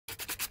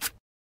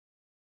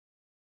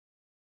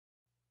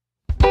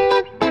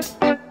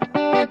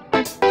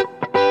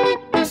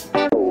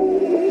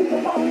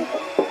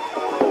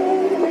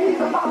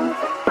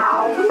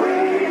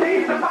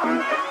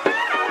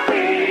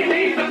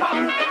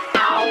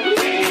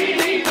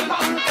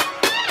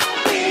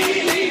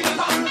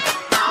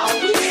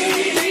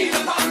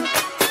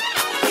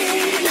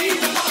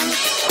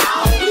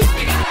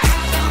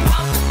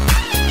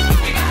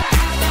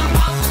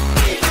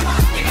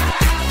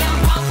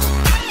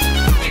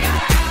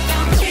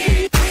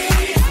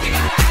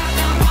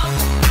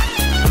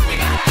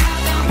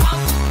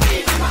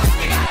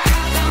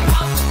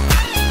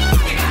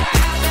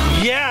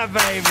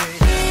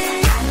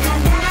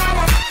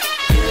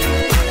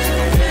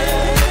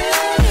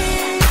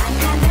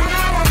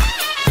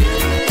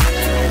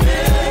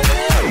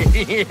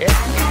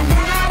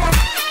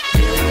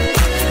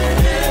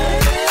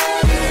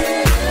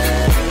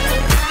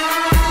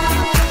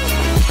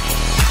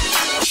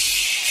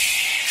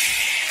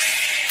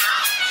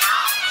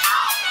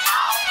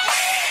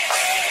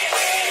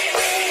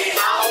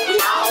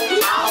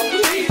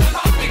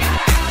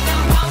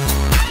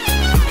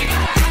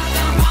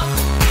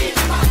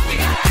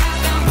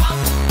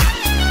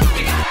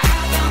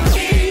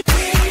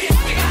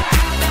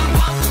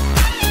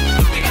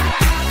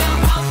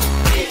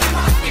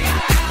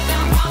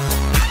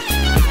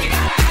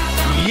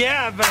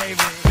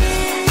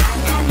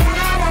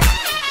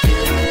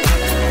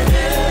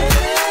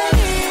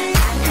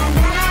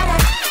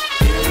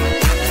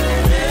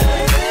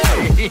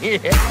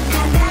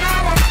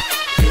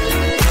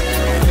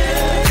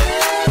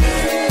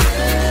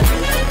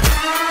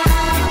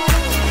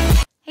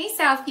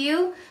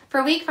Southview.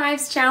 For week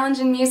 5's challenge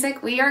in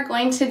music, we are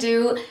going to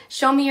do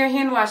Show Me Your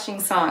Hand Washing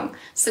Song.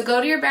 So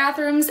go to your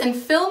bathrooms and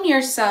film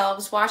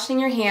yourselves washing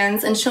your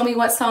hands and show me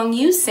what song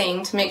you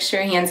sing to make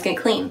sure your hands get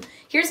clean.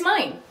 Here's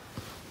mine.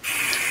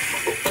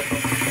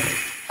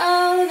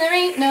 Oh, there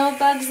ain't no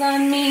bugs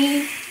on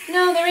me.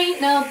 No, there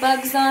ain't no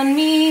bugs on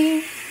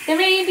me. There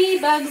may be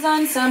bugs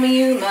on some of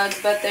you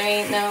mugs, but there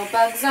ain't no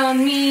bugs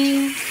on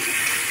me.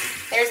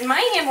 There's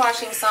my hand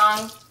washing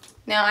song.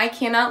 Now I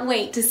cannot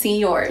wait to see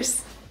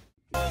yours.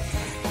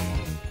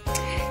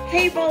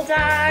 Hey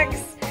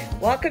Bulldogs!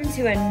 Welcome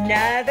to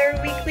another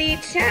weekly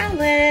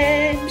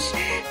challenge.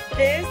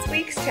 This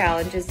week's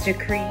challenge is to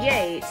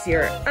create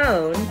your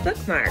own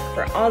bookmark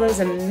for all those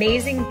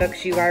amazing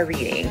books you are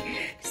reading.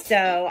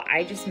 So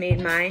I just made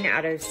mine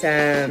out of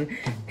some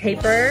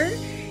paper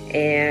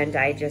and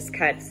I just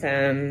cut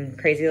some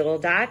crazy little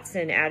dots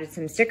and added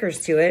some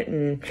stickers to it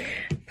and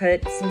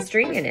put some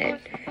string in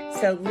it.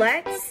 So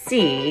let's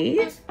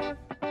see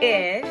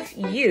if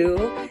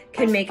you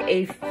can make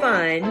a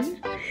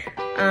fun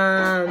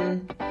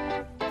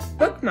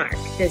bookmark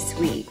this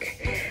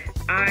week.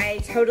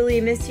 I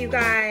totally miss you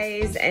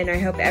guys and I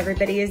hope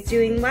everybody is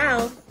doing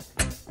well.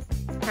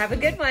 Have a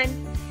good one.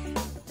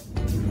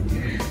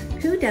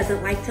 Who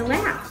doesn't like to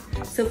laugh?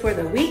 So for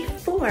the week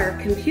 4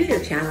 computer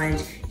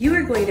challenge, you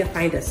are going to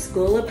find a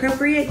school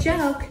appropriate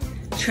joke.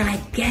 Try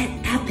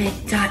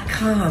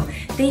GetEpic.com.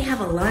 They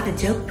have a lot of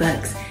joke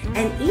books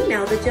and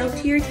email the joke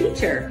to your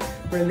teacher.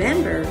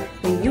 Remember,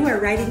 when you are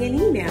writing an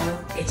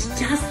email, it's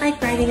just like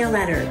writing a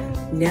letter.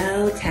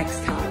 No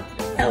text talk.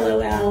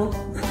 LOL.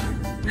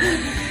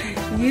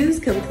 Use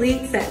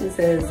complete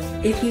sentences.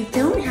 If you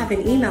don't have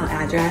an email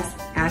address,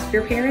 ask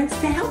your parents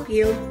to help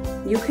you.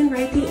 You can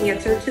write the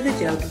answer to the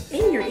joke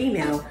in your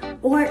email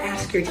or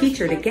ask your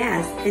teacher to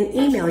guess and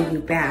email you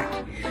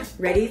back.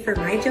 Ready for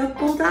my joke,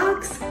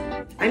 Bulldogs?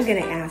 I'm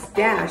going to ask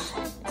Dash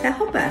to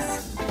help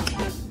us.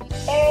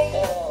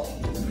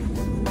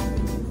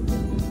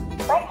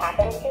 What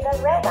happened to the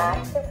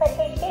robot who put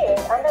his shoes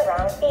on the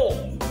wrong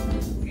feet?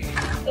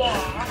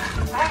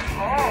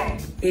 Yeah,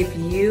 If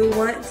you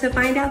want to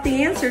find out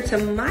the answer to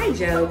my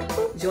joke,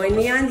 join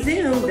me on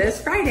Zoom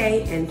this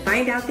Friday and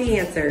find out the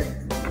answer.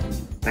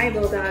 Bye,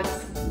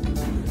 Bulldogs.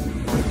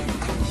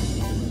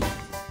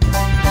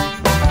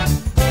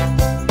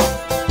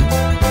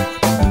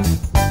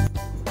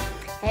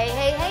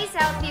 Hey,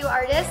 Southview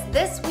artists.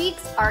 This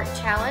week's art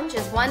challenge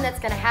is one that's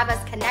going to have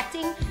us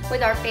connecting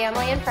with our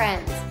family and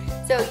friends.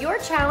 So your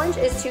challenge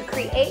is to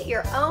create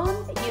your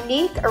own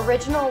unique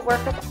original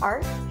work of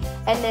art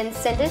and then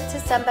send it to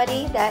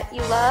somebody that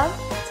you love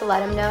to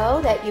let them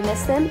know that you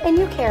miss them and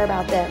you care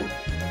about them.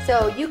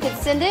 So you can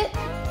send it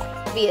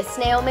via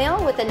snail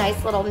mail with a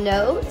nice little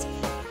note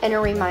and a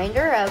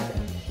reminder of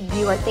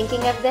you are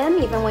thinking of them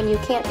even when you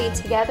can't be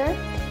together.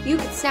 You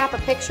could snap a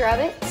picture of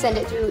it, send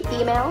it through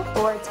email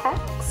or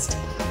text.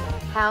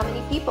 How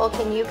many people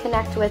can you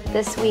connect with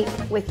this week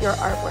with your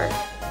artwork?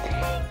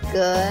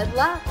 Good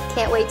luck.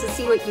 Can't wait to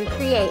see what you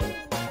create.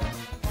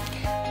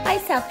 Hi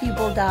Southview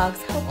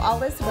Bulldogs, hope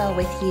all is well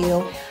with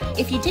you.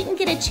 If you didn't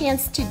get a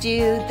chance to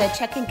do the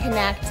Check and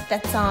Connect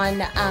that's on,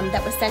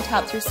 that was sent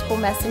out through School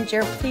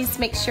Messenger, please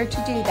make sure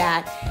to do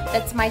that.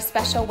 That's my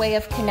special way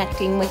of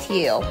connecting with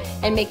you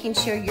and making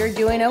sure you're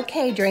doing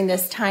okay during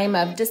this time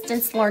of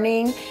distance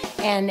learning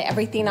and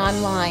everything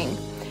online.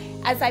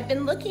 As I've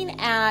been looking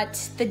at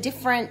the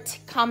different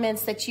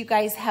comments that you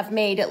guys have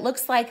made, it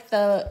looks like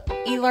the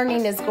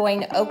e-learning is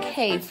going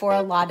okay for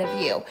a lot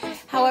of you.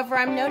 However,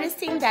 I'm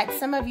noticing that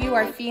some of you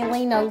are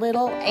feeling a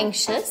little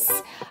anxious,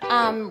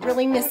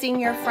 really missing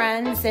your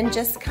friends and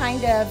just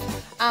kind of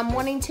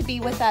wanting to be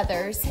with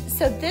others.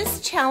 So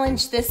this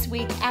challenge this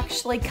week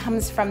actually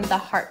comes from the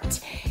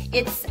heart.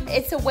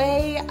 It's a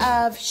way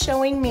of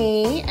showing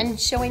me and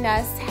showing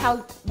us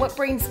what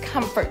brings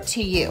comfort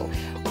to you.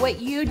 What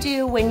you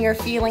do when you're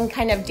feeling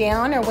kind of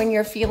down or when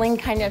you're feeling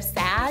kind of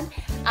sad,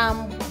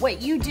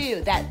 what you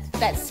do,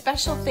 that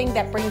special thing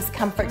that brings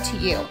comfort to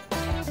you.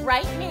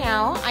 Right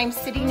now, I'm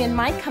sitting in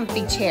my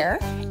comfy chair,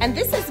 and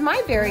this is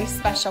my very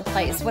special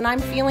place. When I'm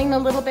feeling a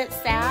little bit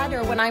sad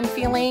or when I'm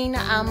feeling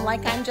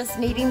like I'm just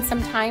needing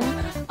some time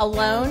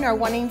alone or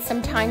wanting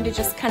some time to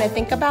just kind of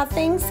think about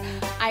things,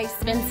 I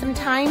spend some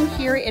time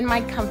here in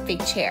my comfy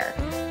chair.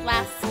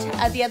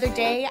 The other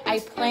day, I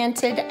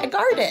planted a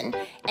garden,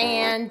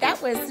 and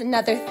that was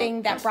another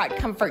thing that brought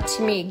comfort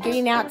to me.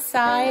 Getting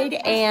outside,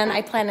 and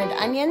I planted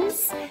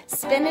onions,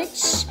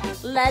 spinach,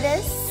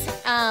 lettuce,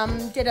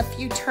 did a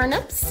few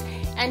turnips.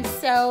 And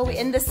so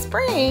in the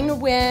spring,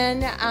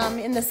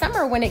 in the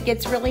summer, when it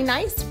gets really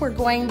nice, we're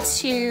going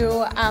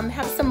to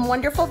have some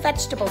wonderful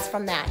vegetables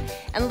from that.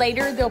 And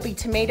later, there'll be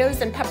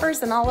tomatoes and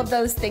peppers and all of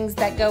those things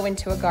that go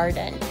into a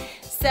garden.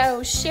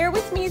 So share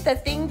with me the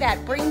thing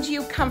that brings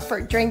you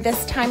comfort during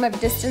this time of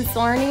distance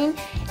learning.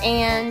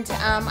 And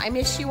I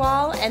miss you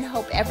all and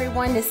hope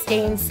everyone is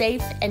staying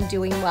safe and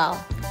doing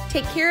well.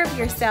 Take care of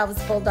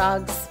yourselves,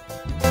 Bulldogs.